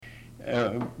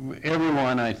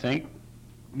everyone, I think,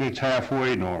 that's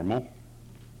halfway normal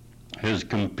has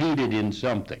competed in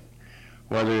something,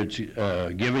 whether it's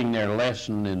giving their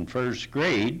lesson in first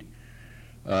grade,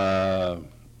 giving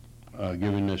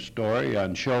a story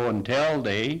on show and tell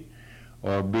day,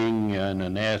 or being on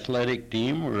an athletic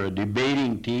team or a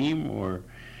debating team, or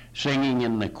singing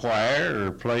in the choir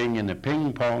or playing in a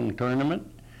ping pong tournament.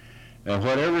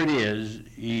 Whatever it is,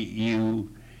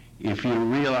 if you're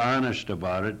real honest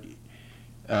about it,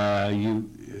 you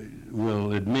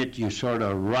will admit you sort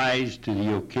of rise to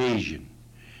the occasion.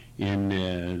 And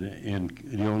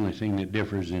the only thing that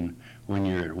differs in when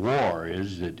you're at war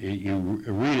is that you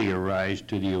really arise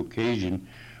to the occasion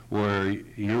where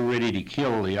you're ready to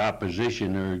kill the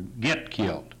opposition or get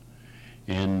killed.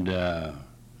 And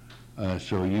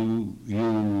so you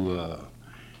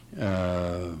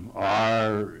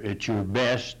are at your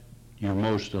best, you're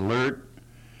most alert.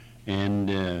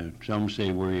 And some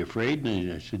say, were you afraid?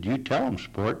 And I said, you tell them,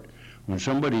 sport. When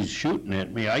somebody's shooting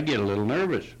at me, I get a little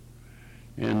nervous.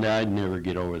 And I'd never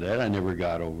get over that. I never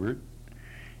got over it.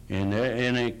 And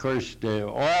of course,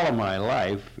 all of my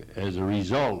life, as a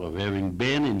result of having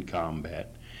been in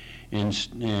combat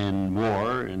and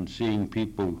war and seeing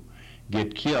people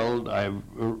get killed, I've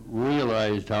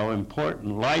realized how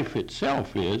important life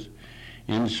itself is.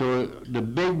 And so the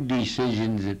big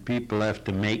decisions that people have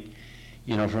to make,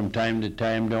 from time to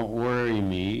time, don't worry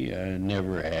me,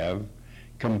 never have,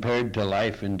 compared to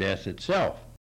life and death itself.